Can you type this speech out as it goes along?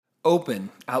Open,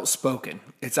 outspoken.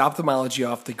 It's Ophthalmology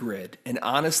Off the Grid, an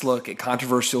honest look at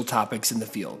controversial topics in the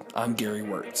field. I'm Gary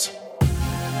Wirtz.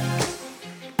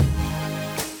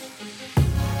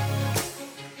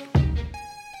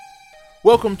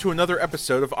 Welcome to another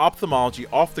episode of Ophthalmology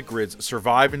Off the Grid's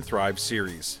Survive and Thrive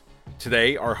series.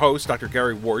 Today, our host, Dr.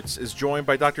 Gary Wirtz, is joined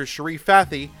by Dr. Cherie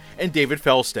Fathy and David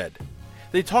Felsted.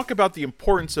 They talk about the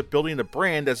importance of building a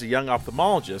brand as a young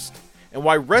ophthalmologist and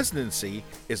why residency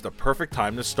is the perfect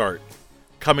time to start.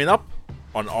 Coming up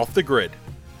on Off the Grid.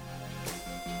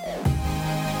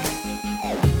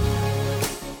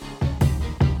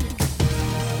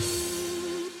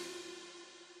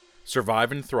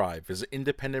 Survive and Thrive is an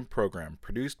independent program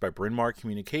produced by Bryn Mawr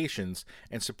Communications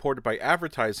and supported by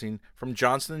advertising from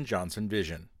Johnson & Johnson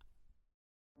Vision.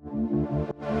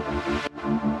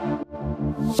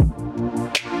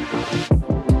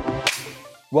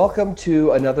 Welcome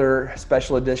to another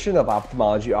special edition of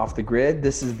Ophthalmology Off the Grid.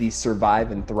 This is the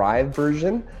Survive and Thrive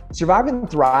version. Survive and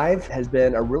Thrive has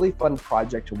been a really fun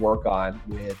project to work on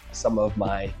with some of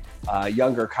my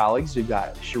younger colleagues. We've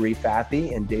got Cherie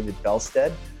Fathy and David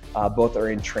Felsted. Both are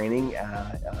in training,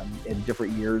 in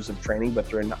different years of training, but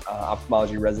they're in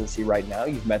ophthalmology residency right now.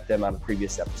 You've met them on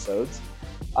previous episodes.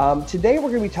 Today,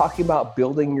 we're going to be talking about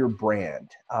building your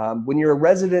brand. When you're a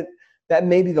resident, that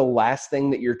may be the last thing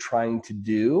that you're trying to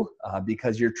do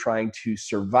because you're trying to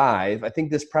survive. I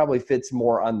think this probably fits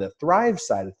more on the thrive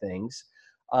side of things,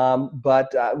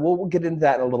 but we'll get into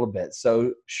that in a little bit.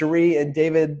 So Cherie and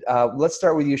David, let's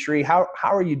start with you, Cherie. How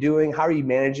are you doing? How are you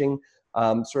managing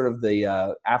sort of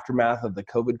the aftermath of the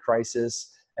COVID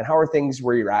crisis? And how are things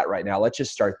where you're at right now? Let's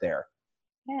just start there.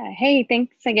 Yeah. Hey,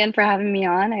 thanks again for having me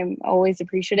on. I'm always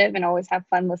appreciative and always have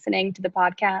fun listening to the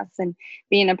podcast and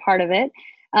being a part of it.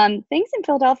 Things in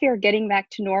Philadelphia are getting back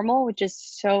to normal, which is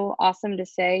so awesome to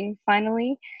say,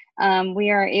 finally. We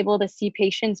are able to see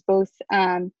patients, both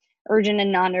urgent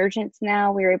and non-urgent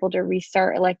now. We are able to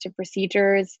restart elective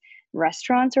procedures.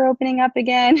 Restaurants are opening up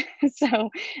again. So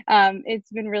it's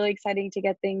been really exciting to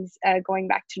get things going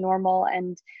back to normal.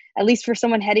 And at least for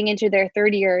someone heading into their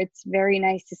third year, it's very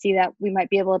nice to see that we might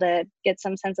be able to get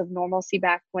some sense of normalcy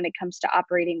back when it comes to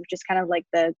operating, which is kind of like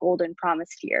the golden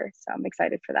promised year. So I'm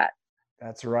excited for that.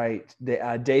 That's right.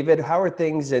 David, how are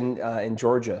things in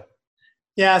Georgia?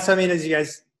 Yeah, so I mean, as you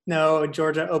guys know,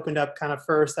 Georgia opened up kind of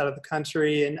first out of the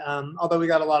country, and although we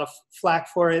got a lot of flack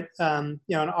for it, on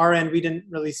our end, we didn't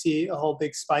really see a whole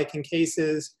big spike in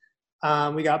cases.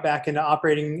 We got back into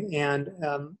operating, and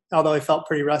although I felt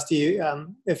pretty rusty,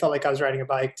 it felt like I was riding a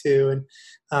bike too,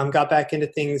 and got back into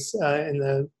things in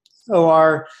the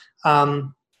OR.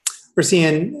 We're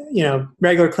seeing,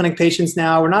 regular clinic patients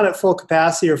now. We're not at full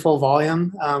capacity or full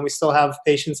volume. We still have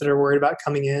patients that are worried about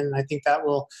coming in, and I think that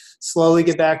will slowly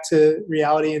get back to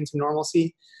reality and to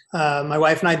normalcy. My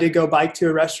wife and I did go bike to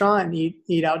a restaurant and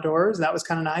eat outdoors. That was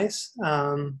kind of nice.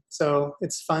 So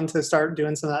it's fun to start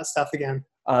doing some of that stuff again.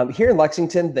 Here in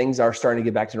Lexington, things are starting to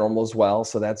get back to normal as well,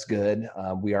 so that's good.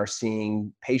 We are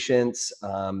seeing patients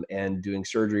and doing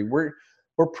surgery.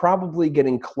 We're probably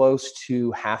getting close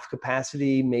to half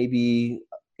capacity, maybe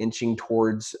inching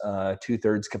towards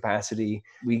 2/3 capacity.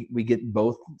 We get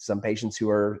both some patients who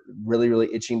are really,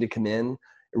 really itching to come in.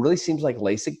 It really seems like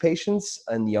LASIK patients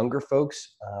and younger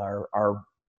folks are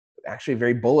actually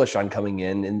very bullish on coming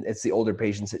in, and it's the older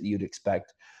patients that you'd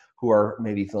expect who are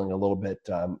maybe feeling a little bit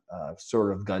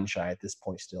sort of gun shy at this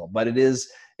point still. But it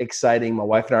is exciting. My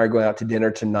wife and I are going out to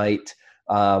dinner tonight.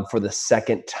 For the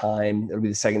second time. It'll be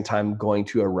the second time going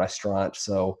to a restaurant.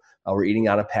 So we're eating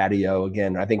on a patio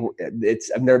again. I think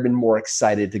I've never been more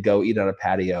excited to go eat on a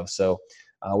patio. So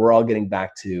we're all getting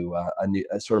back to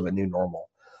a sort of a new normal.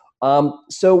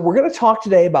 So we're going to talk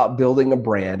today about building a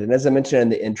brand. And as I mentioned in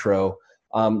the intro,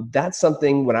 that's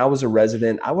something when I was a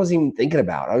resident, I wasn't even thinking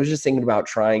about. I was just thinking about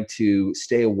trying to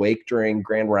stay awake during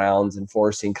grand rounds and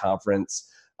fluorescein conference.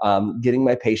 Getting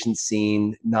my patients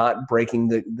seen, not breaking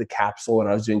the capsule when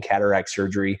I was doing cataract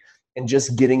surgery, and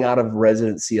just getting out of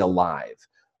residency alive.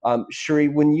 Cherie,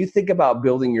 when you think about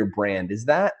building your brand, is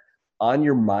that on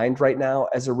your mind right now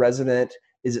as a resident?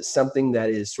 Is it something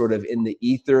that is sort of in the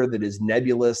ether, that is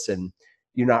nebulous, and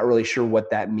you're not really sure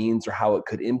what that means or how it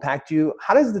could impact you?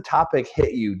 How does the topic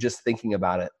hit you just thinking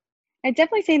about it? I'd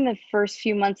definitely say in the first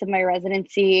few months of my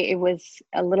residency, it was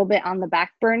a little bit on the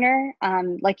back burner.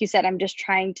 Like you said, I'm just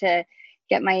trying to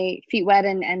get my feet wet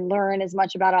and learn as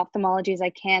much about ophthalmology as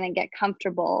I can and get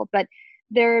comfortable. But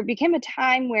there became a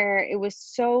time where it was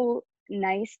so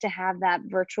nice to have that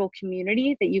virtual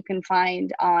community that you can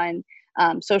find on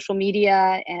social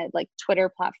media and like Twitter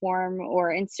platform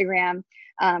or Instagram.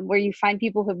 where you find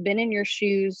people who've been in your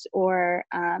shoes or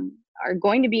are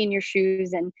going to be in your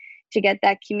shoes, and to get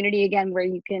that community again where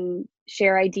you can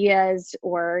share ideas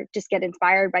or just get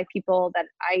inspired by people. That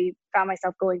I found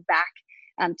myself going back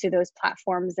to those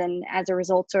platforms, and as a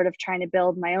result sort of trying to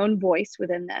build my own voice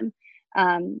within them.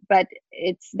 But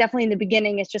it's definitely in the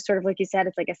beginning, it's just sort of like you said,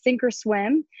 it's like a sink or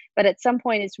swim. But at some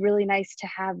point, it's really nice to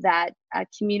have that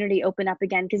community open up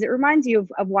again, because it reminds you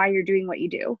of why you're doing what you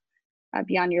do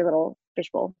beyond your little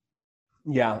fishbowl.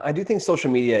 Yeah, I do think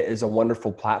social media is a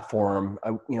wonderful platform.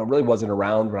 I, really wasn't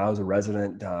around when I was a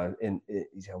resident,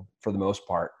 for the most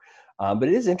part. But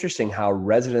it is interesting how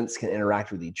residents can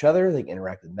interact with each other. They can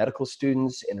interact with medical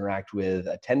students, interact with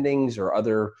attendings or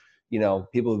other,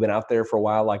 people who've been out there for a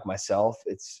while, like myself.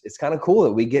 It's kind of cool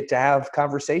that we get to have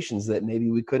conversations that maybe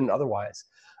we couldn't otherwise.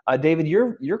 David,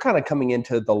 you're kind of coming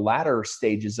into the latter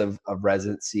stages of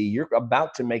residency. You're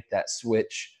about to make that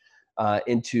switch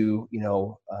into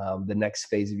the next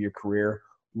phase of your career.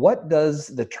 What does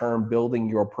the term building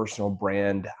your personal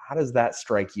brand, how does that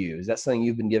strike you? Is that something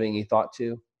you've been giving any thought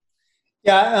to?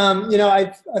 Yeah,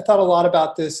 I thought a lot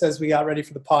about this as we got ready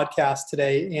for the podcast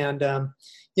today. And,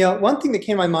 one thing that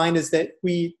came to my mind is that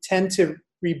we tend to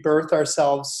rebirth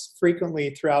ourselves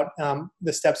frequently throughout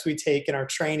the steps we take in our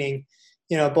training,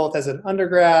 both as an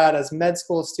undergrad, as a med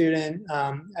school student,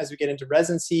 as we get into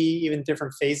residency, even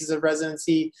different phases of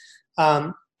residency.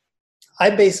 I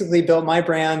basically built my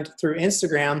brand through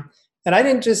Instagram, and I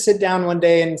didn't just sit down one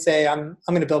day and say, I'm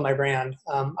going to build my brand.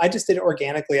 I just did it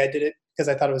organically. I did it because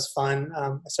I thought it was fun.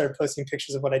 I started posting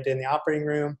pictures of what I did in the operating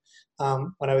room,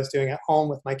 what I was doing at home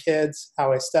with my kids,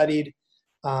 how I studied,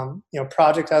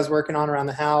 projects I was working on around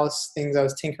the house, things I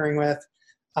was tinkering with.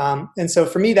 And so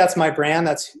for me, that's my brand.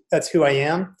 That's who I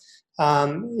am.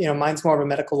 Mine's more of a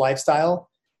medical lifestyle.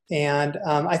 And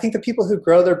I think the people who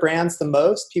grow their brands the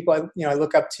most, people I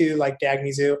look up to, like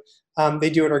Dagny Zoo, they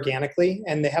do it organically,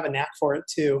 and they have a knack for it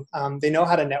too. They know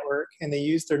how to network, and they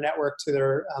use their network to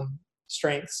their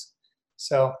strengths.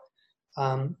 So,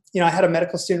 I had a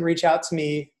medical student reach out to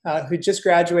me who just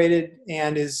graduated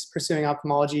and is pursuing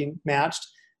ophthalmology matched.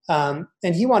 And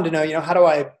he wanted to know, how do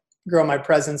I grow my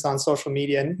presence on social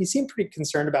media? And he seemed pretty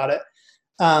concerned about it.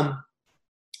 And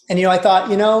I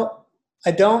thought, I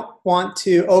don't want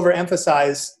to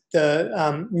overemphasize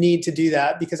the need to do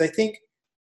that, because I think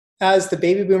as the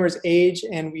baby boomers age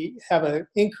and we have an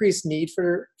increased need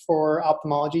for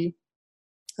ophthalmology,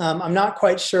 I'm not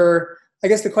quite sure. I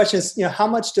guess the question is, how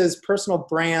much does personal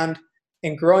brand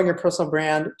and growing your personal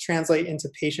brand translate into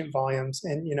patient volumes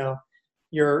and,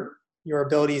 your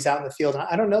abilities out in the field? And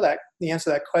I don't know the answer to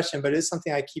that question, but it is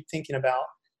something I keep thinking about.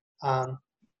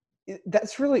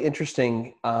 That's really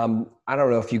interesting. I don't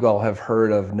know if you all have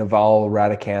heard of Naval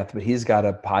Ravikant, but he's got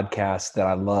a podcast that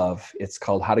I love. It's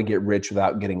called How to Get Rich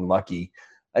Without Getting Lucky.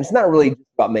 And it's not really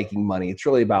about making money. It's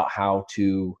really about how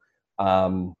to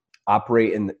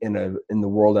operate in the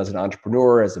world as an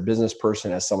entrepreneur, as a business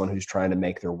person, as someone who's trying to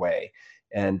make their way.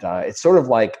 And it's sort of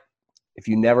like, if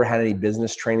you never had any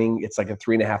business training, it's like a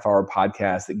 3.5-hour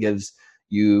podcast that gives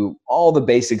you all the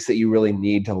basics that you really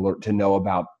need to know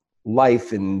about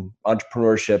life and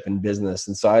entrepreneurship and business.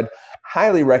 And so I'd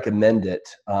highly recommend it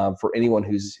for anyone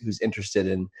who's interested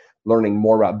in learning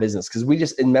more about business, because we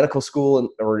just, in medical school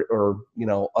or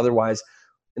otherwise,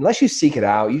 unless you seek it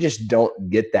out, you just don't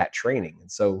get that training.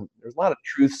 And so there's a lot of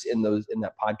truths in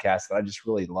that podcast that I just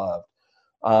really loved.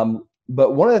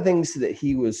 But one of the things that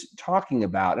he was talking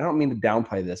about, I don't mean to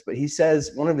downplay this, but he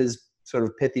says one of his sort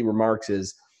of pithy remarks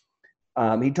is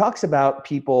he talks about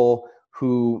people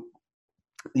who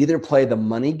either play the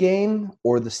money game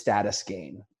or the status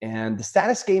game. And the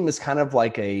status game is kind of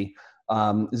like a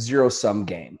zero-sum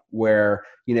game where,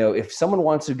 if someone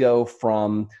wants to go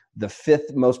from the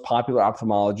 5th most popular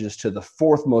ophthalmologist to the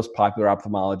 4th most popular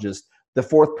ophthalmologist, the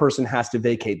 4th person has to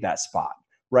vacate that spot,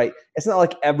 right? It's not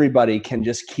like everybody can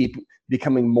just keep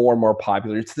becoming more and more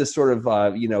popular. It's this sort of,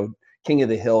 king of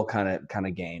the hill kind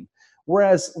of game.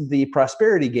 Whereas the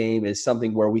prosperity game is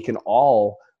something where we can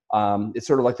all, it's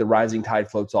sort of like the rising tide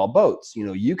floats all boats.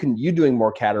 You doing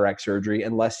more cataract surgery,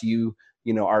 unless you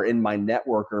are in my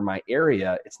network or my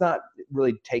area, it's not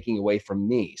really taking away from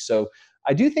me. So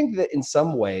I do think that in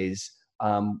some ways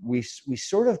we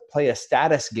sort of play a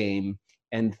status game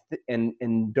and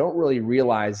don't really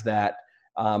realize that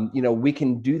we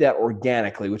can do that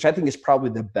organically, which I think is probably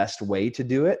the best way to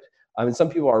do it. I mean, some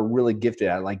people are really gifted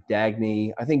at it, like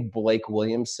Dagny. I think Blake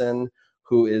Williamson,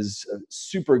 who is a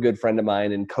super good friend of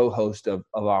mine and co-host of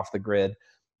Off the Grid.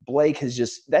 Blake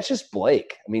that's just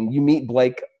Blake. I mean, you meet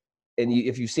Blake, and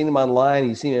if you've seen him online,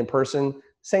 you've seen him in person,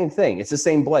 same thing. It's the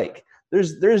same Blake.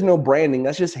 there's no branding.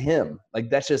 That's just him. Like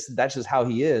that's just how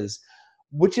he is,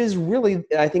 which is really,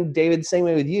 I think, David, same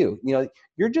way with you.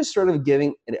 You're just sort of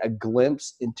giving a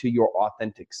glimpse into your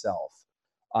authentic self.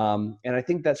 And I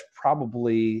think that's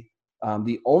probably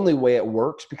the only way it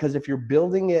works, because if you're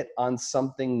building it on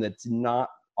something that's not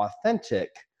authentic,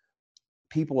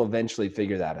 people eventually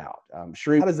figure that out.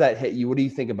 Cherie, how does that hit you? What do you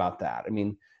think about that? I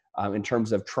mean, in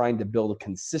terms of trying to build a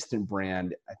consistent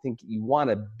brand, I think you want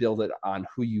to build it on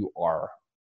who you are.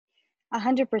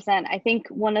 100%. I think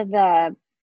one of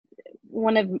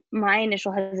my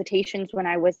initial hesitations when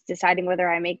I was deciding whether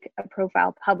I make a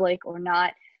profile public or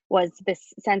not was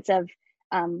this sense of,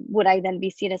 would I then be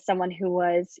seen as someone who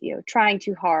was, trying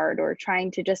too hard or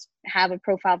trying to just have a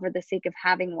profile for the sake of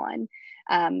having one,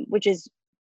 which is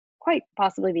quite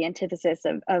possibly the antithesis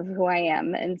of who I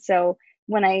am. And so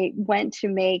when I went to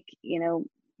make,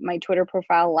 my Twitter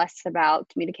profile less about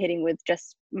communicating with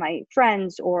just my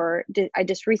friends, or I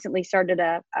just recently started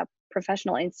a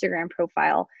professional Instagram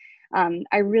profile,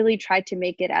 I really tried to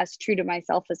make it as true to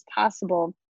myself as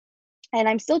possible. And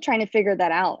I'm still trying to figure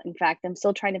that out. In fact, I'm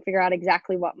still trying to figure out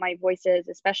exactly what my voice is,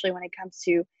 especially when it comes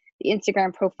to the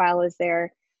Instagram profile. Is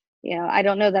there, I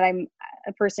don't know that I'm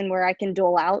a person where I can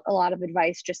dole out a lot of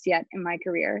advice just yet in my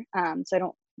career. So I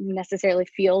don't necessarily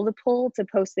feel the pull to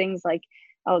post things like,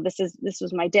 oh, this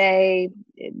was my day,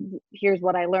 here's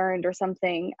what I learned or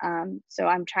something. So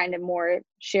I'm trying to more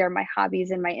share my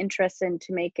hobbies and my interests and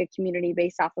to make a community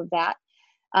based off of that.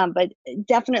 But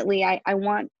definitely I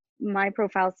want my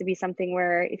profiles to be something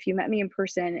where if you met me in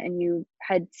person and you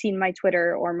had seen my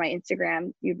Twitter or my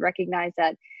Instagram, you'd recognize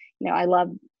that, I love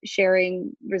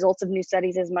sharing results of new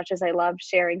studies as much as I love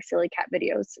sharing silly cat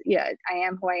videos. Yeah, I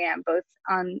am who I am, both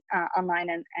online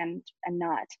and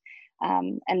not.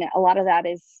 And a lot of that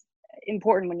is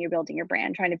important when you're building your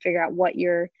brand, trying to figure out what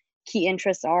your key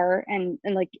interests are, and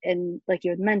like you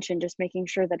had mentioned, just making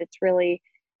sure that it's really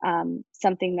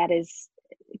something that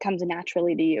comes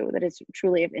naturally to you, that is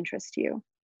truly of interest to you.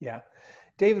 Yeah.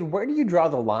 David, where do you draw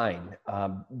the line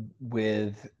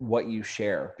with what you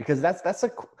share? Because that's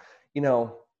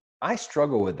I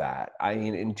struggle with that. I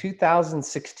mean, in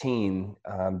 2016,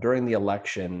 during the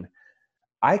election,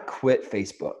 I quit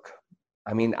Facebook.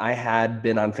 I mean, I had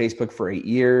been on Facebook for 8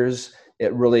 years.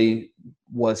 It really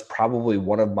was probably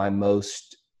one of my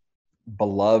most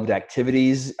beloved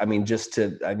activities. I mean,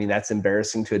 that's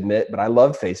embarrassing to admit, but I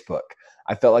love Facebook.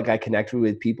 I felt like I connected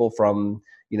with people from,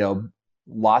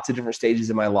 lots of different stages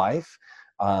in my life,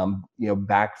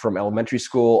 back from elementary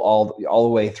school, all the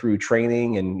way through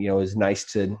training. And, it was nice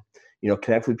to,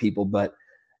 connect with people. But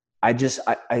I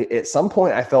at some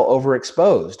point I felt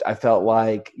overexposed. I felt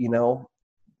like,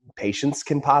 patients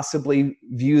can possibly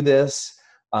view this.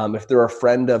 If they're a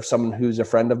friend of someone who's a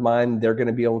friend of mine, they're going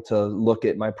to be able to look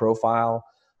at my profile.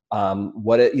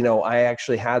 I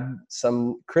actually had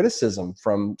some criticism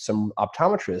from some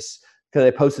optometrists because I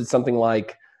posted something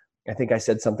like, I think I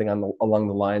said something along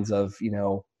the lines of,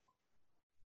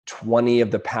 20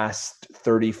 of the past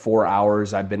 34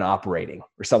 hours I've been operating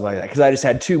or something like that. Because I just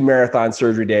had 2 marathon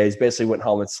surgery days, basically went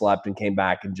home and slept and came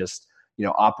back and just,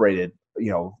 operated,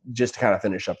 just to kind of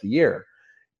finish up the year.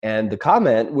 And the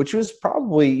comment, which was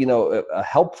probably, a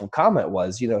helpful comment,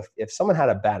 was, if someone had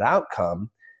a bad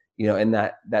outcome, and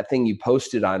that thing you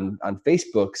posted on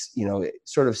Facebook's, it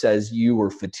sort of says you were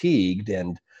fatigued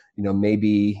and,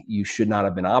 maybe you should not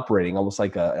have been operating, almost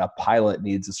like a pilot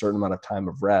needs a certain amount of time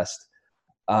of rest.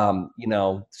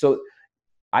 So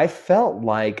I felt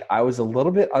like I was a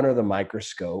little bit under the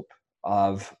microscope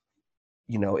of,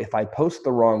 if I post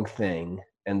the wrong thing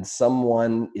and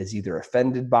someone is either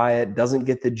offended by it, doesn't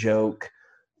get the joke,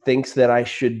 thinks that I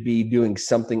should be doing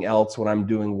something else when I'm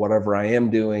doing whatever I am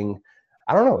doing.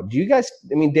 I don't know. Do you guys,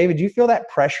 David, do you feel that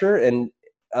pressure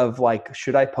of like,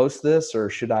 should I post this or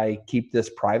should I keep this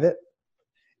private?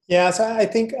 Yeah, so I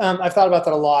think I've thought about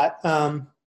that a lot.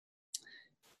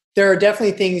 There are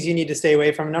definitely things you need to stay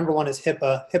away from. Number one is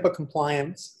HIPAA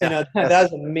compliance. Yeah, that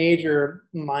is a major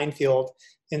minefield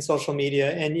in social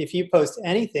media. And if you post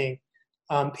anything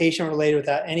patient related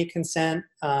without any consent,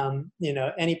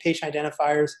 any patient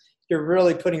identifiers, you're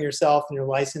really putting yourself and your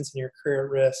license and your career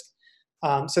at risk.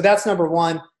 So that's number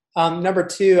one. Number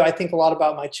two, I think a lot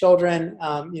about my children.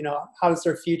 How's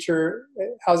their future?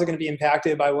 How's it going to be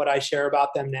impacted by what I share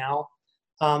about them now?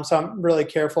 So I'm really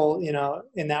careful,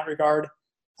 in that regard.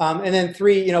 And then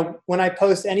three, when I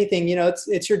post anything,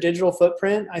 it's your digital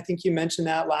footprint. I think you mentioned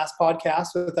that last podcast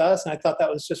with us, and I thought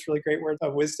that was just really great words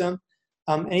of wisdom.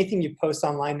 Anything you post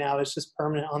online now is just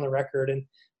permanent on the record.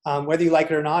 And whether you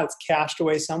like it or not, it's cached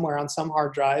away somewhere on some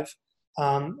hard drive.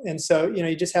 And so,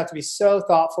 you just have to be so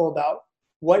thoughtful about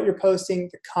what you're posting,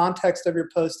 the context of your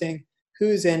posting,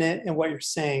 who's in it, and what you're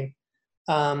saying.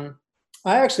 I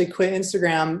actually quit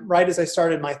Instagram right as I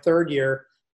started my third year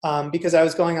because I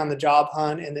was going on the job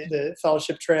hunt and the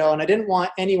fellowship trail, and I didn't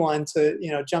want anyone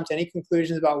to, jump to any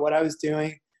conclusions about what I was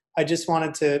doing. I just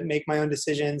wanted to make my own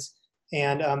decisions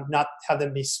and not have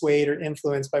them be swayed or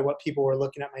influenced by what people were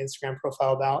looking at my Instagram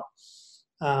profile about.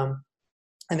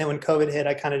 And then when COVID hit,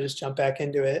 I kind of just jumped back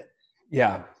into it.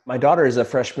 Yeah. My daughter is a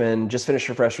freshman, just finished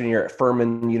her freshman year at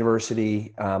Furman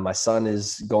University. My son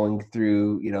is going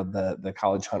through, the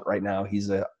college hunt right now. He's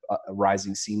a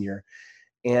rising senior,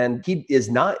 and he is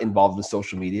not involved in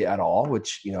social media at all,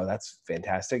 which, that's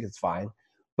fantastic. It's fine.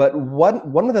 But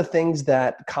one of the things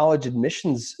that college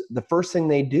admissions, the first thing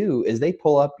they do is they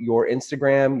pull up your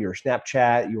Instagram, your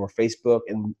Snapchat, your Facebook,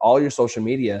 and all your social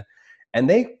media, and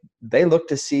they look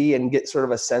to see and get sort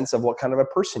of a sense of what kind of a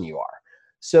person you are.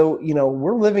 So,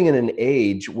 we're living in an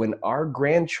age when our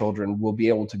grandchildren will be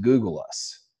able to Google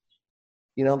us.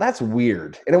 That's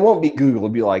weird. And it won't be Google. It'll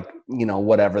be like,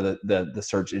 whatever the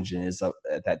search engine is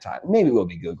at that time. Maybe it will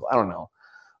be Google. I don't know.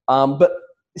 But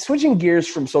switching gears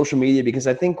from social media, because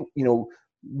I think,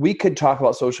 we could talk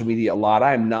about social media a lot.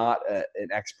 I'm not an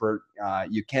expert.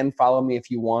 You can follow me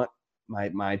if you want.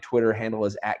 My Twitter handle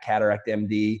is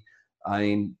 @cataractmd. I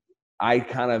mean, I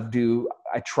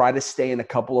try to stay in a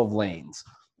couple of lanes.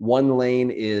 One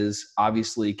lane is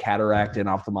obviously cataract and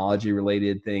ophthalmology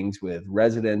related things with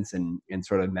residents and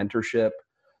sort of mentorship,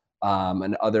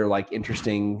 and other like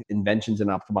interesting inventions in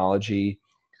ophthalmology.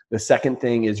 The second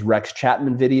thing is Rex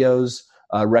Chapman videos.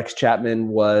 Rex Chapman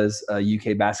was a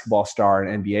UK basketball star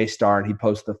and NBA star, and he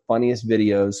posts the funniest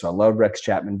videos. So I love Rex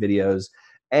Chapman videos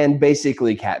and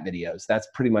basically cat videos. That's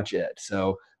pretty much it.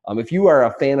 So if you are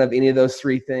a fan of any of those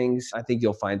three things, I think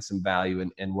you'll find some value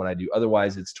in what I do.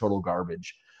 Otherwise, it's total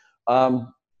garbage.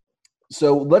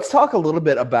 So let's talk a little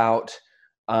bit about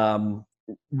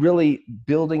really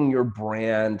building your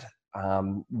brand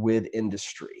with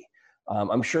industry.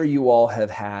 I'm sure you all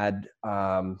have had,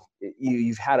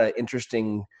 you've had an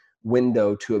interesting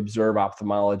window to observe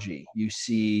ophthalmology. You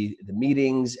see the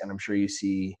meetings, and I'm sure you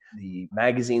see the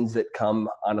magazines that come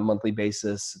on a monthly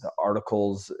basis, the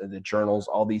articles, the journals,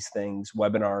 all these things,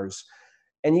 webinars,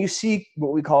 and you see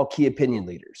what we call key opinion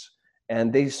leaders.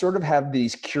 And they sort of have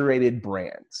these curated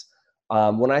brands.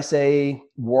 When I say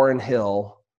Warren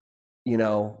Hill,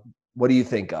 what do you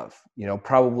think of?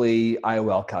 Probably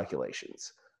IOL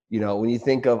calculations. When you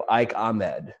think of Ike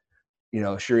Ahmed,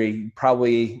 Cherie,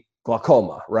 probably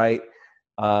glaucoma, right?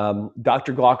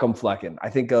 Dr. Glaucom Flecken, I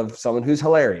think of someone who's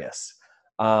hilarious.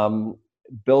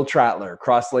 Bill Trattler,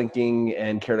 cross-linking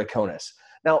and keratoconus.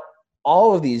 Now,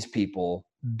 all of these people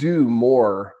do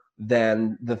more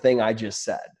than the thing I just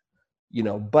said,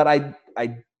 but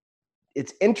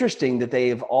it's interesting that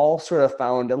they've all sort of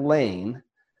found a lane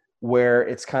where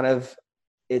it's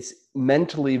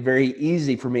mentally very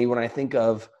easy for me when I think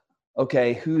of,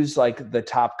 okay, who's like the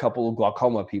top couple of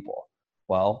glaucoma people?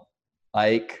 Well,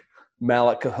 Ike,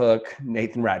 Malik Cahook,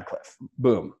 Nathan Radcliffe,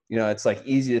 boom. It's like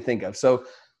easy to think of. So,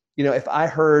 if I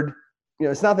heard,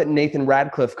 it's not that Nathan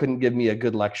Radcliffe couldn't give me a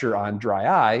good lecture on dry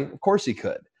eye. Of course he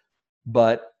could,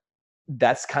 but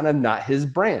that's kind of not his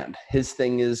brand. His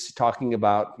thing is talking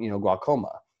about,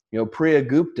 glaucoma. Priya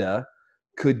Gupta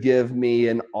could give me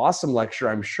an awesome lecture,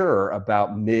 I'm sure,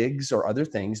 about MIGS or other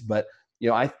things, but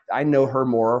I know her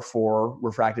more for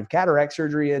refractive cataract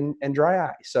surgery and dry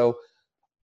eye. So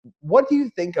what do you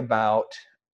think about,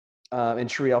 and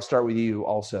Cherie, I'll start with you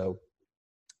also.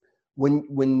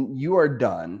 When you are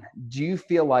done, do you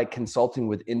feel like consulting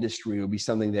with industry will be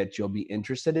something that you'll be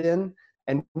interested in?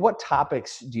 And what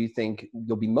topics do you think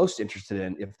you'll be most interested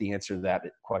in if the answer to that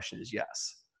question is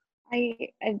yes?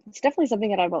 It's definitely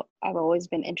something that I've always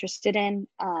been interested in,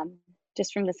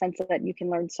 just from the sense that you can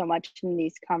learn so much in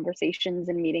these conversations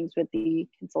and meetings with the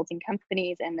consulting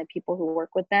companies and the people who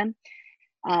work with them.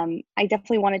 I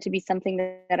definitely want it to be something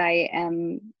that I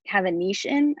have a niche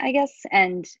in, I guess,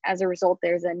 and as a result,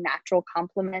 there's a natural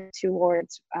complement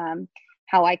towards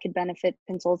how I could benefit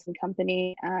consulting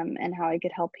company and how I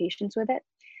could help patients with it.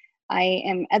 I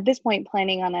am at this point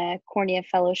planning on a cornea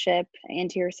fellowship,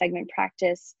 anterior segment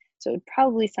practice. So it would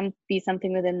probably be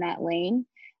something within that lane.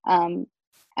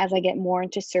 As I get more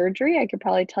into surgery, I could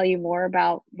probably tell you more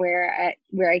about where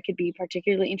I could be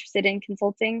particularly interested in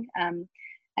consulting.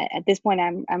 At this point,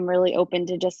 I'm really open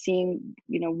to just seeing,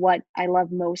 what I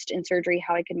love most in surgery,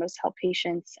 how I can most help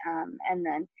patients, and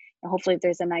then hopefully if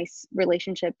there's a nice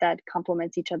relationship that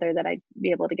complements each other, that I'd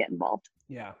be able to get involved.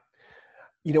 Yeah.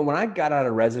 When I got out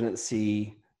of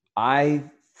residency, I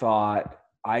thought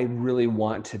I really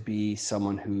want to be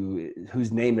someone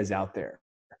whose name is out there.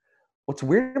 what's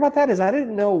weird about that is I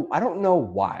don't know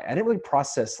why. I didn't really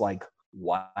process like,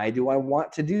 why do I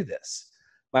want to do this?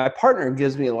 My partner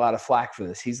gives me a lot of flack for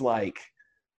this. He's like,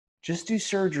 just do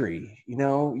surgery.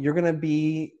 You're going to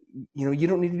be, you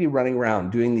don't need to be running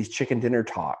around doing these chicken dinner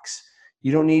talks.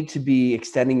 You don't need to be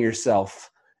extending yourself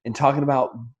and talking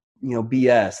about,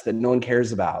 BS that no one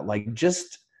cares about. Like,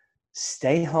 just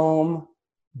stay home,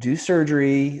 do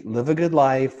surgery, live a good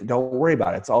life. Don't worry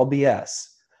about it. It's all BS.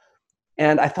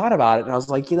 And I thought about it and I was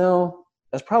like,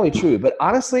 that's probably true. But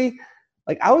honestly,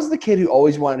 like, I was the kid who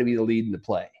always wanted to be the lead in the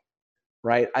play,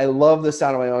 right? I love the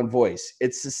sound of my own voice.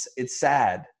 It's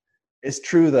sad. It's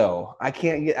true though.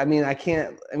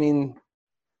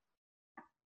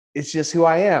 It's just who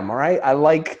I am. All right. I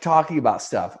like talking about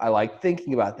stuff. I like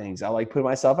thinking about things. I like putting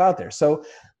myself out there. So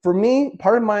for me,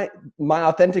 part of my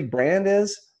authentic brand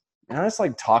is I just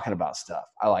like talking about stuff.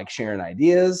 I like sharing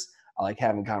ideas. I like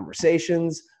having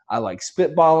conversations. I like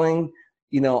spitballing.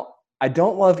 I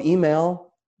don't love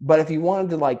email, but if you wanted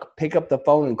to like pick up the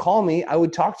phone and call me, I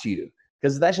would talk to you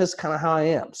because that's just kind of how I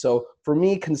am. So for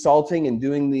me, consulting and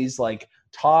doing these like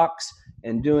talks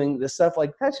and doing this stuff,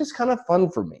 like that's just kind of fun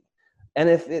for me. And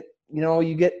if it,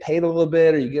 you get paid a little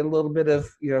bit or you get a little bit of,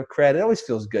 credit, it always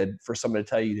feels good for someone to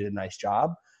tell you did a nice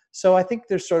job. So I think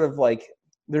there's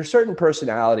certain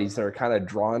personalities that are kind of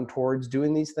drawn towards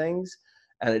doing these things.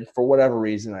 And for whatever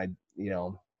reason, I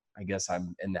guess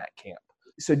I'm in that camp.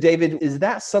 So David, is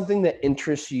that something that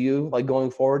interests you, like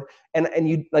going forward? And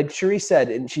you, like Cherie said,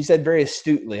 and she said very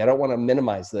astutely, I don't want to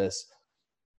minimize this,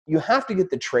 you have to get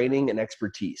the training and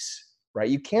expertise, right?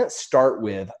 You can't start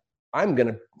with, I'm going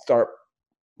to start,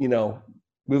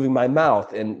 moving my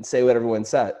mouth and say what everyone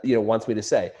said, wants me to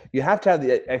say. You have to have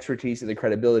the expertise and the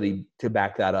credibility to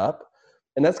back that up.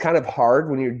 And that's kind of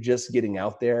hard when you're just getting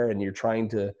out there and you're trying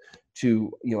to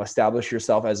establish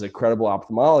yourself as a credible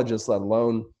ophthalmologist, let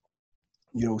alone,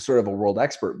 sort of a world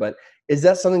expert. But is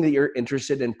that something that you're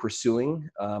interested in pursuing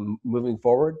moving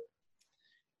forward?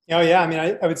 Oh yeah, I mean,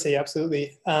 I would say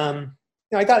absolutely. I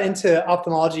got into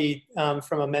ophthalmology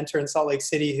from a mentor in Salt Lake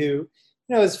City who,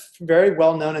 is very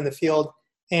well known in the field,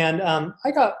 and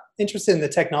I got interested in the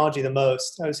technology the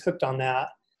most. I was hooked on that.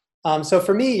 So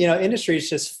for me, industry is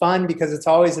just fun because it's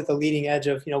always at the leading edge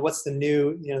of, what's the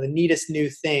new, the neatest new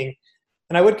thing.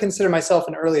 And I would consider myself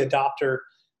an early adopter,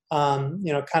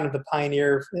 kind of the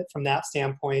pioneer from that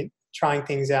standpoint, trying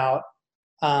things out.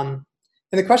 And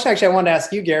the question actually I wanted to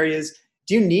ask you, Gary, is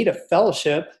do you need a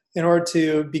fellowship in order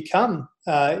to become,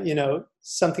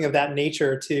 something of that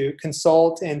nature, to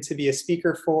consult and to be a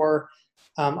speaker for?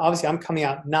 Obviously, I'm coming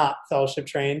out not fellowship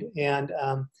trained, and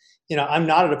I'm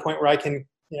not at a point where I can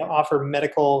offer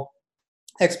medical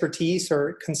expertise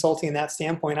or consulting in that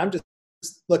standpoint. I'm just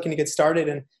looking to get started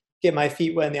and get my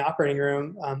feet wet in the operating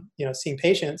room, seeing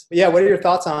patients. But yeah, what are your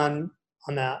thoughts on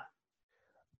that?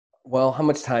 Well, how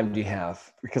much time do you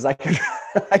have? Because I could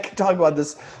I could talk about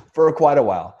this for quite a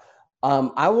while.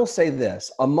 I will say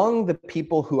this: among the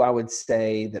people who I would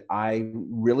say that I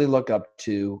really look up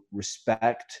to,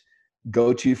 respect,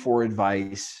 go to for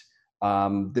advice,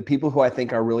 the people who I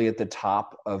think are really at the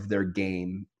top of their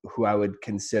game, who I would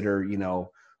consider,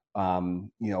 people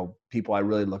I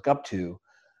really look up to.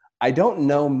 I don't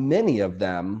know many of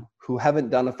them who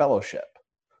haven't done a fellowship.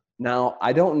 Now,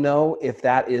 I don't know if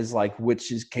that is like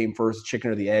came first,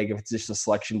 chicken or the egg, if it's just a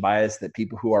selection bias that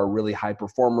people who are really high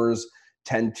performers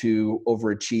tend to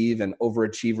overachieve and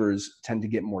overachievers tend to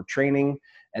get more training.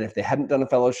 And if they hadn't done a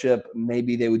fellowship,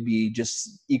 maybe they would be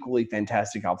just equally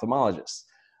fantastic ophthalmologists.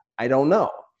 I don't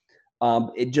know.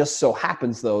 It just so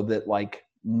happens though that like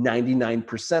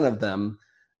 99% of them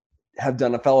have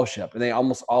done a fellowship, and they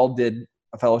almost all did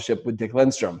a fellowship with Dick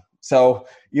Lindstrom. So,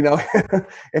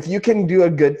 if you can do a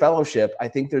good fellowship, I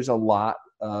think there's a lot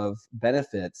of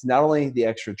benefits, not only the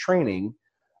extra training,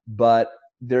 but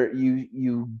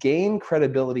you gain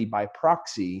credibility by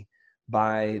proxy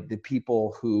by the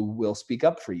people who will speak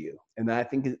up for you. And I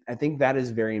think that is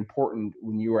very important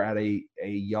when you are at a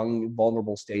young,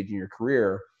 vulnerable stage in your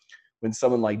career, when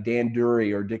someone like Dan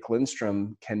Dury or Dick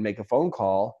Lindstrom can make a phone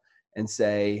call and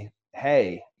say,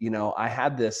 hey, I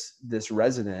had this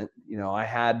resident, I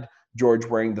had George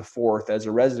Waring the fourth as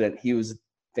a resident. He was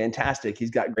fantastic. He's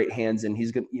got great hands, and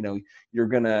he's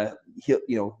gonna,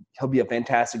 he'll be a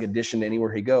fantastic addition to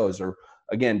anywhere he goes. Or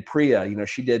again, Priya,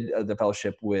 she did the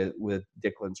fellowship with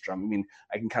Dick Lindstrom. I mean,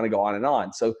 I can kind of go on and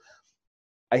on. So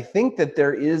I think that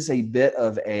there is a bit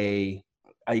of a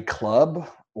club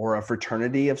or a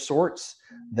fraternity of sorts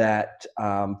that,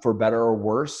 for better or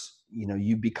worse,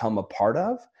 you become a part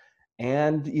of.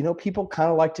 And, people kind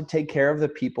of like to take care of the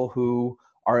people who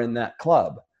are in that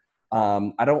club.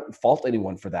 I don't fault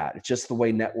anyone for that. It's just the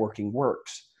way networking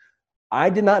works. I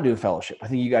did not do a fellowship. I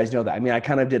think you guys know that. I mean, I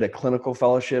kind of did a clinical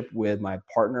fellowship with my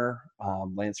partner,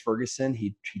 Lance Ferguson.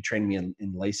 He trained me in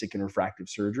LASIK and refractive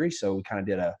surgery. So we kind of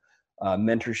did a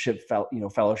mentorship,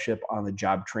 fellowship on the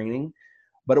job training,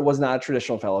 but it was not a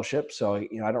traditional fellowship. So, I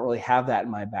don't really have that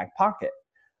in my back pocket.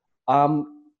 For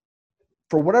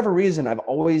whatever reason, I've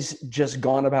always just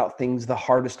gone about things the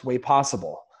hardest way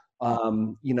possible.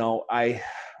 If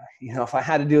I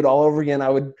had to do it all over again, I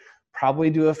would probably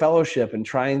do a fellowship and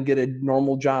try and get a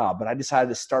normal job. But I decided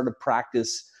to start a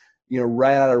practice,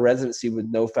 right out of residency with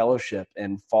no fellowship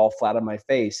and fall flat on my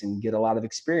face and get a lot of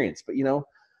experience. But,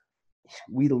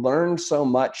 we learn so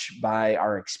much by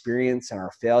our experience and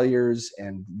our failures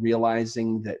and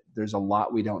realizing that there's a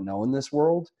lot we don't know in this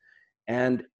world.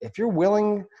 And if you're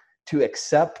willing to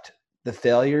accept the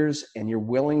failures and you're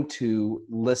willing to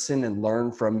listen and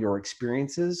learn from your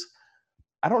experiences,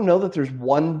 I don't know that there's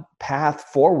one path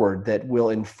forward that will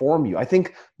inform you. I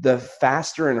think the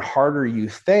faster and harder you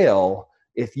fail,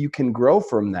 if you can grow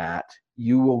from that,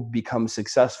 you will become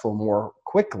successful more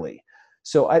quickly.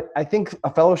 So I think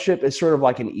a fellowship is sort of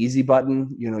like an easy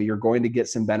button. You're going to get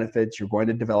some benefits. You're going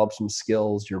to develop some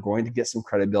skills. You're going to get some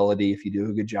credibility if you do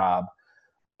a good job.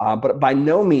 But by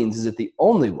no means is it the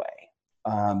only way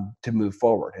to move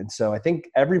forward. And so I think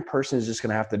every person is just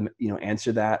going to have to,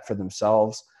 answer that for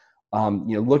themselves.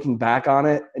 Looking back on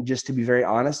it, and just to be very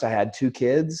honest, I had 2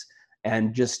 kids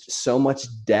and just so much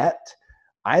debt.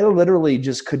 I literally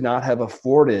just could not have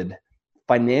afforded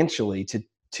financially to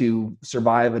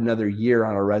survive another year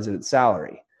on a resident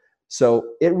salary.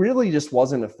 So it really just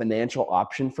wasn't a financial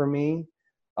option for me.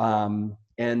 And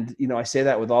I say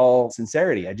that with all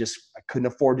sincerity. I couldn't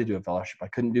afford to do a fellowship. I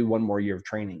couldn't do one more year of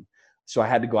training. So I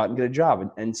had to go out and get a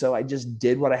job. And so I just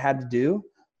did what I had to do.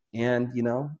 And,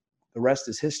 the rest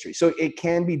is history. So it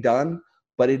can be done,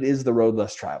 but it is the road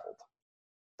less traveled.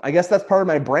 I guess that's part of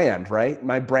my brand, right?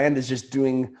 My brand is just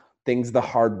doing things the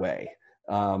hard way.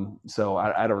 So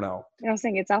I don't know. I was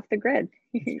saying it's off the grid.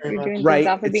 You're doing right. things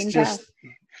off the beaten path.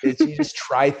 You just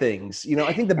try things.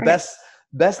 I think the Right.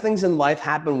 best things in life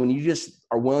happen when you just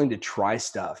are willing to try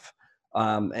stuff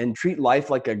and treat life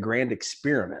like a grand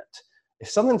experiment. If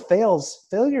something fails,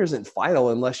 failure isn't final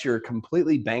unless you're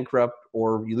completely bankrupt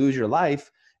or you lose your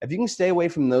life. If you can stay away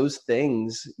from those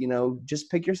things,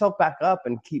 just pick yourself back up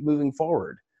and keep moving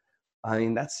forward. I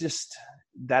mean, I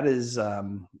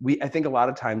think a lot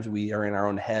of times we are in our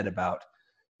own head about,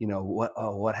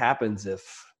 what happens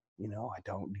if, I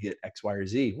don't get X, Y, or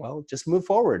Z. Well, just move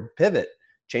forward, pivot,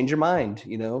 change your mind.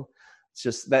 It's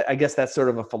just that, I guess that's sort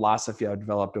of a philosophy I've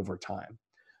developed over time.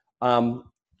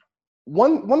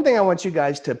 One thing I want you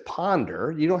guys to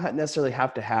ponder, you don't necessarily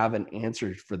have to have an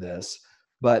answer for this,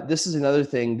 but this is another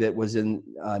thing that was in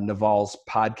Naval's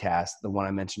podcast, the one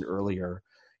I mentioned earlier.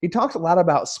 He talks a lot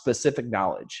about specific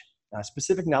knowledge.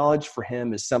 Specific knowledge for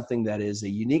him is something that is a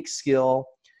unique skill,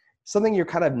 something you're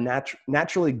kind of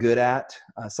naturally good at,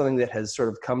 something that has sort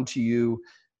of come to you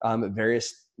at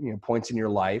various points in your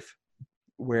life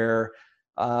where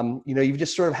you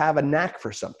just sort of have a knack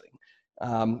for something.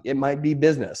 It might be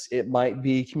business, it might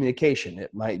be communication,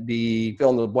 it might be fill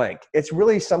in the blank. It's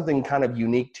really something kind of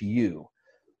unique to you.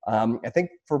 I think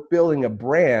for building a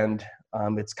brand,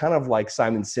 it's kind of like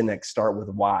Simon Sinek's start with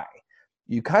why.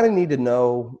 You kind of need to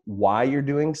know why you're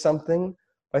doing something.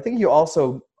 But I think you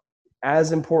also,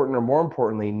 as important or more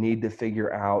importantly, need to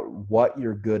figure out what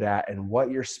you're good at and what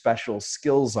your special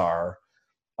skills are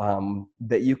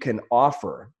that you can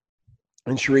offer.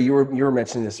 And Cherie, you were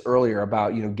mentioning this earlier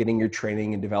about getting your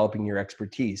training and developing your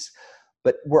expertise.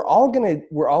 But we're all gonna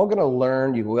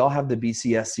learn. We all have the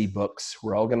BCSC books.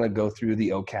 We're all gonna go through the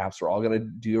OCAPs. We're all gonna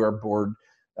do our board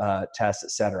tests,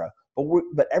 etc.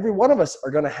 But every one of us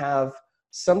are gonna have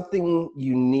something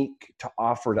unique to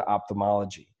offer to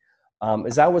ophthalmology.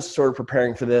 As I was sort of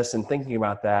preparing for this and thinking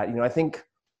about that, I think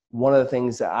one of the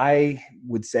things that I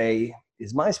would say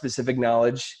is my specific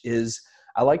knowledge is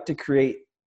I like to create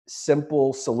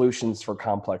simple solutions for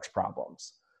complex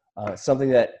problems. Something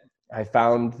that I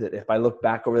found that if I look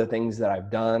back over the things that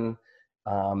I've done,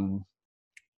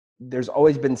 there's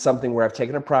always been something where I've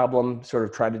taken a problem, sort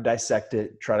of tried to dissect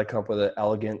it, try to come up with an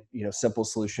elegant, simple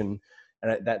solution.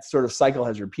 And that sort of cycle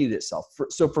has repeated itself.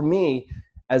 So for me,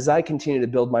 as I continue to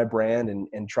build my brand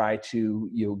and try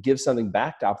to give something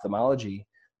back to ophthalmology,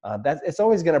 it's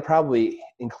always going to probably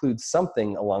include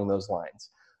something along those lines.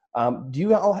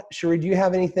 Cherie, do you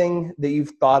have anything that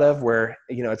you've thought of where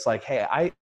it's like, hey,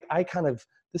 I kind of,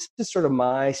 this is sort of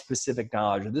my specific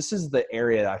knowledge, or this is the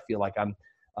area that I feel like I'm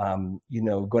going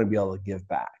to be able to give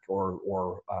back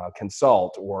or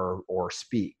consult or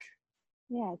speak?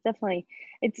 Yeah, definitely.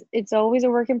 It's always a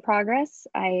work in progress.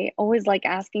 I always like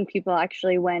asking people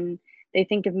actually when they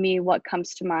think of me, what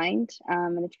comes to mind.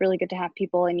 And it's really good to have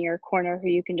people in your corner who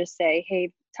you can just say,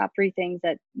 hey, top three things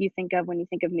that you think of when you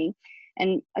think of me.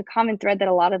 And a common thread that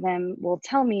a lot of them will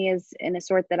tell me is in a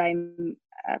sort that I'm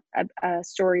a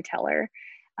storyteller.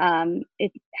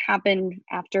 It happened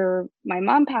after my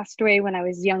mom passed away when I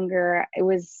was younger. It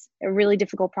was a really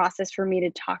difficult process for me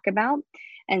to talk about.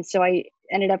 And so I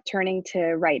ended up turning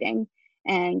to writing.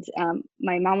 And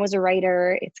my mom was a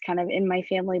writer. It's kind of in my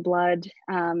family blood.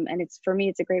 And it's for me,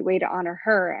 it's a great way to honor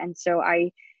her. And so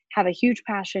I have a huge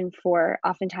passion for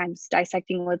oftentimes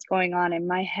dissecting what's going on in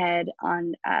my head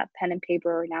on pen and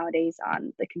paper, or nowadays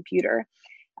on the computer.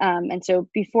 And so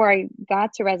before I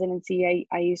got to residency,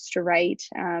 I used to write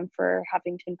for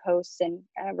Huffington Post, and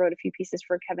wrote a few pieces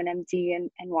for Kevin MD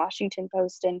and Washington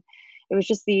Post. And it was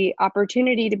just the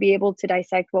opportunity to be able to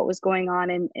dissect what was going on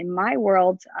in my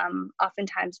world,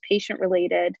 oftentimes patient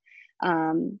related,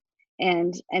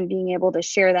 and being able to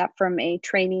share that from a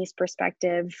trainee's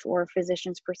perspective or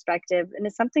physician's perspective. And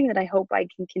it's something that I hope I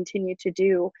can continue to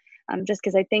do, just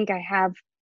because I think I have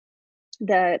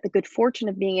the good fortune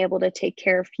of being able to take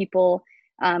care of people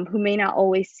who may not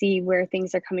always see where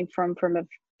things are coming from a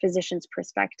physician's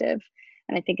perspective.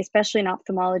 And I think especially in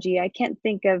ophthalmology, I can't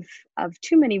think of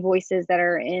too many voices that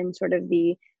are in sort of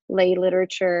the lay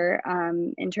literature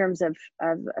in terms of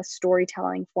a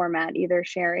storytelling format, either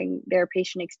sharing their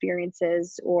patient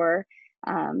experiences or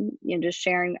just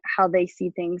sharing how they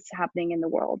see things happening in the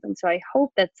world. And so I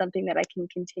hope that's something that I can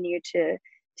continue to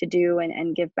do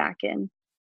and give back in.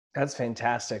 That's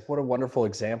fantastic. What a wonderful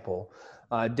example.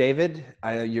 David,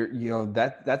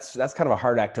 that's kind of a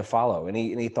hard act to follow.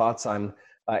 Any thoughts on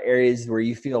areas where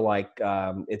you feel like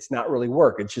it's not really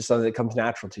work, it's just something that comes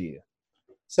natural to you?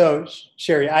 So,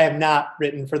 Cherie, I have not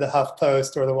written for the Huff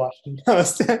Post or the Washington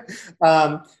Post.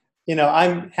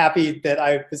 I'm happy that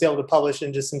I was able to publish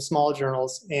in just some small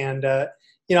journals. And,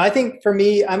 I think for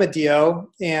me, I'm a DO,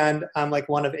 and I'm like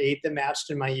one of 8 that matched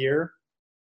in my year.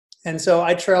 And so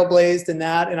I trailblazed in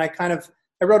that, and I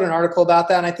wrote an article about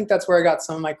that. And I think that's where I got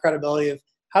some of my credibility of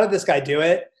how did this guy do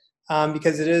it?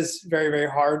 Because it is very, very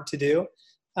hard to do.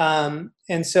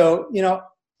 And so,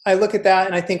 I look at that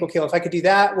and I think, okay, well, if I could do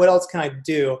that, what else can I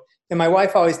do? And my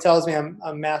wife always tells me I'm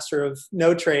a master of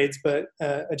no trades, but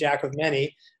a jack of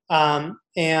many. I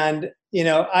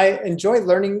enjoy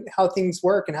learning how things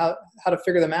work and how to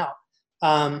figure them out.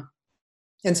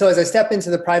 And so as I step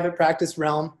into the private practice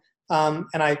realm,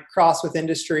 and I cross with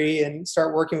industry and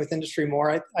start working with industry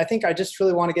more, I think I just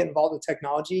really want to get involved with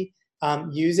technology,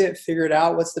 use it, figure it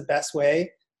out, what's the best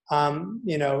way.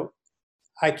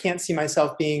 I can't see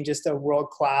myself being just a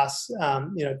world-class,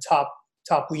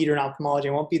 top leader in ophthalmology.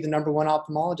 I won't be the number one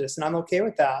ophthalmologist, and I'm okay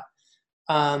with that.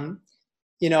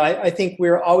 I think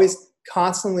we're always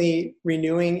constantly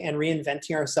renewing and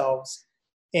reinventing ourselves.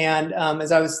 And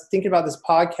as I was thinking about this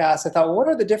podcast, I thought, well, what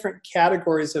are the different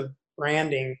categories of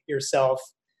branding yourself?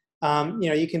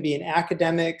 You can be an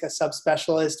academic, a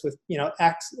subspecialist with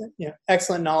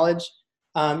excellent knowledge.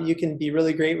 You can be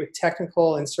really great with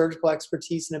technical and surgical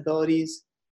expertise and abilities.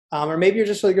 Or maybe you're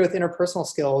just really good with interpersonal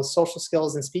skills, social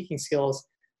skills, and speaking skills,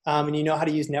 and you know how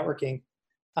to use networking.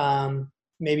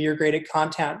 Maybe you're great at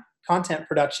content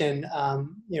production.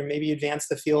 Maybe you advance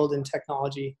the field in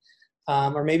technology.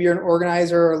 Or maybe you're an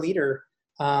organizer or a leader.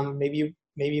 Maybe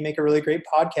you make a really great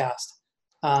podcast.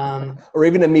 Or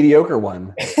even a mediocre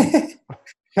one.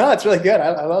 No, it's really good.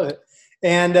 I love it.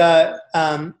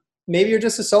 And maybe you're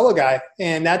just a solo guy,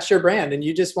 and that's your brand, and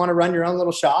you just want to run your own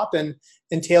little shop and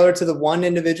tailor to the one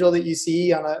individual that you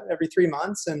see every 3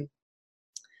 months. And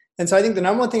so I think the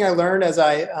number one thing I learned as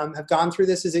I have gone through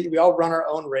this is that we all run our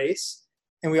own race,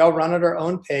 and we all run at our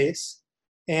own pace,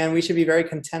 and we should be very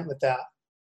content with that.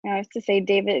 I have to say,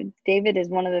 David is Dave's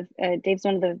one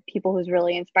of the people who's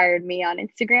really inspired me on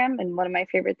Instagram. And one of my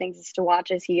favorite things is to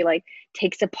watch as he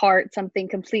takes apart something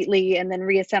completely and then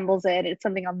reassembles it. It's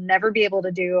something I'll never be able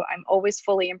to do. I'm always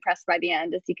fully impressed by the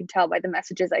end, as you can tell by the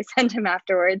messages I send him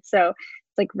afterwards. So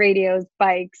it's like radios,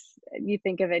 bikes, you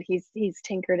think of it, he's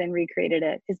tinkered and recreated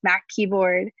it. His Mac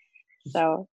keyboard.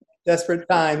 So desperate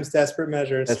times, desperate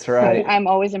measures. That's right. I'm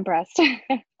always impressed.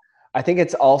 I think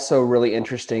it's also really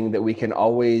interesting that we can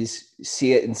always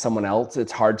see it in someone else.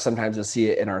 It's hard sometimes to see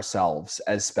it in ourselves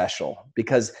as special,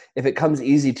 because if it comes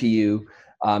easy to you,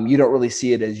 you don't really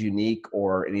see it as unique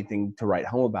or anything to write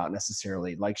home about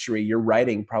necessarily. Like Cherie, your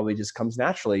writing probably just comes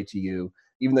naturally to you,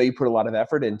 even though you put a lot of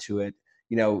effort into it,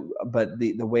 but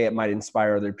the way it might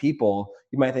inspire other people,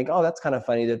 you might think, oh, that's kind of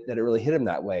funny that it really hit him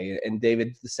that way. And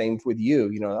David, the same with you,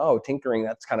 oh, tinkering,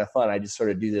 that's kind of fun. I just sort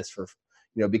of do this for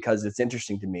because it's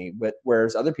interesting to me. But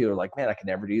whereas other people are like, man, I could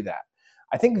never do that.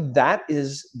 I think that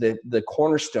is the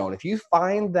cornerstone. If you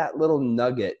find that little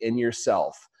nugget in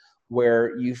yourself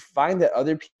where you find that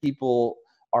other people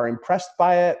are impressed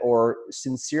by it or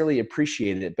sincerely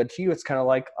appreciated it, but to you it's kind of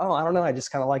like, oh, I don't know, I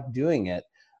just kind of like doing it.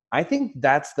 I think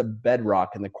that's the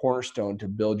bedrock and the cornerstone to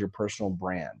build your personal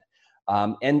brand.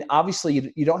 And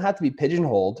obviously you don't have to be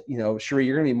pigeonholed. Cherie,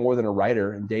 you're going to be more than a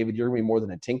writer, and David, you're going to be more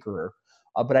than a tinkerer.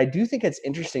 But I do think it's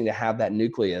interesting to have that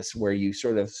nucleus where you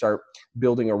sort of start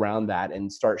building around that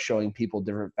and start showing people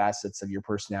different facets of your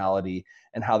personality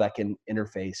and how that can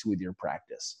interface with your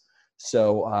practice.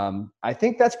 So I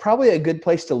think that's probably a good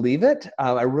place to leave it.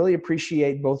 I really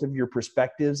appreciate both of your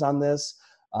perspectives on this.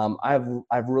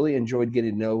 I've really enjoyed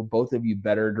getting to know both of you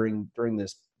better during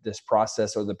this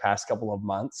process over the past couple of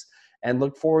months, and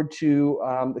look forward to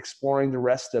exploring the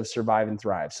rest of Survive and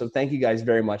Thrive. So thank you guys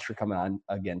very much for coming on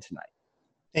again tonight.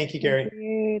 Thank you,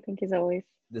 Gary. Thank you as always.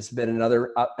 This has been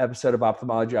another episode of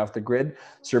Ophthalmology Off the Grid,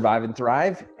 Survive and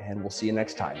Thrive, and we'll see you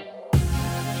next time.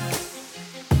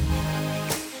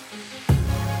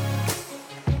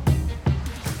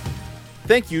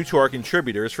 Thank you to our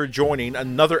contributors for joining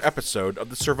another episode of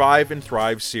the Survive and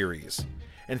Thrive series.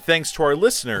 And thanks to our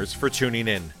listeners for tuning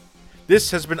in.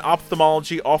 This has been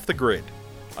Ophthalmology Off the Grid.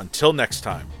 Until next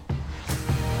time.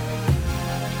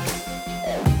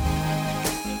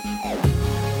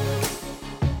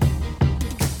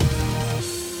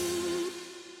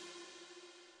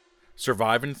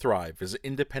 Survive and Thrive is an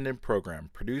independent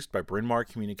program produced by Bryn Mawr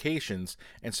Communications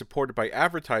and supported by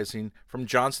advertising from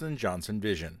Johnson & Johnson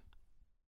Vision.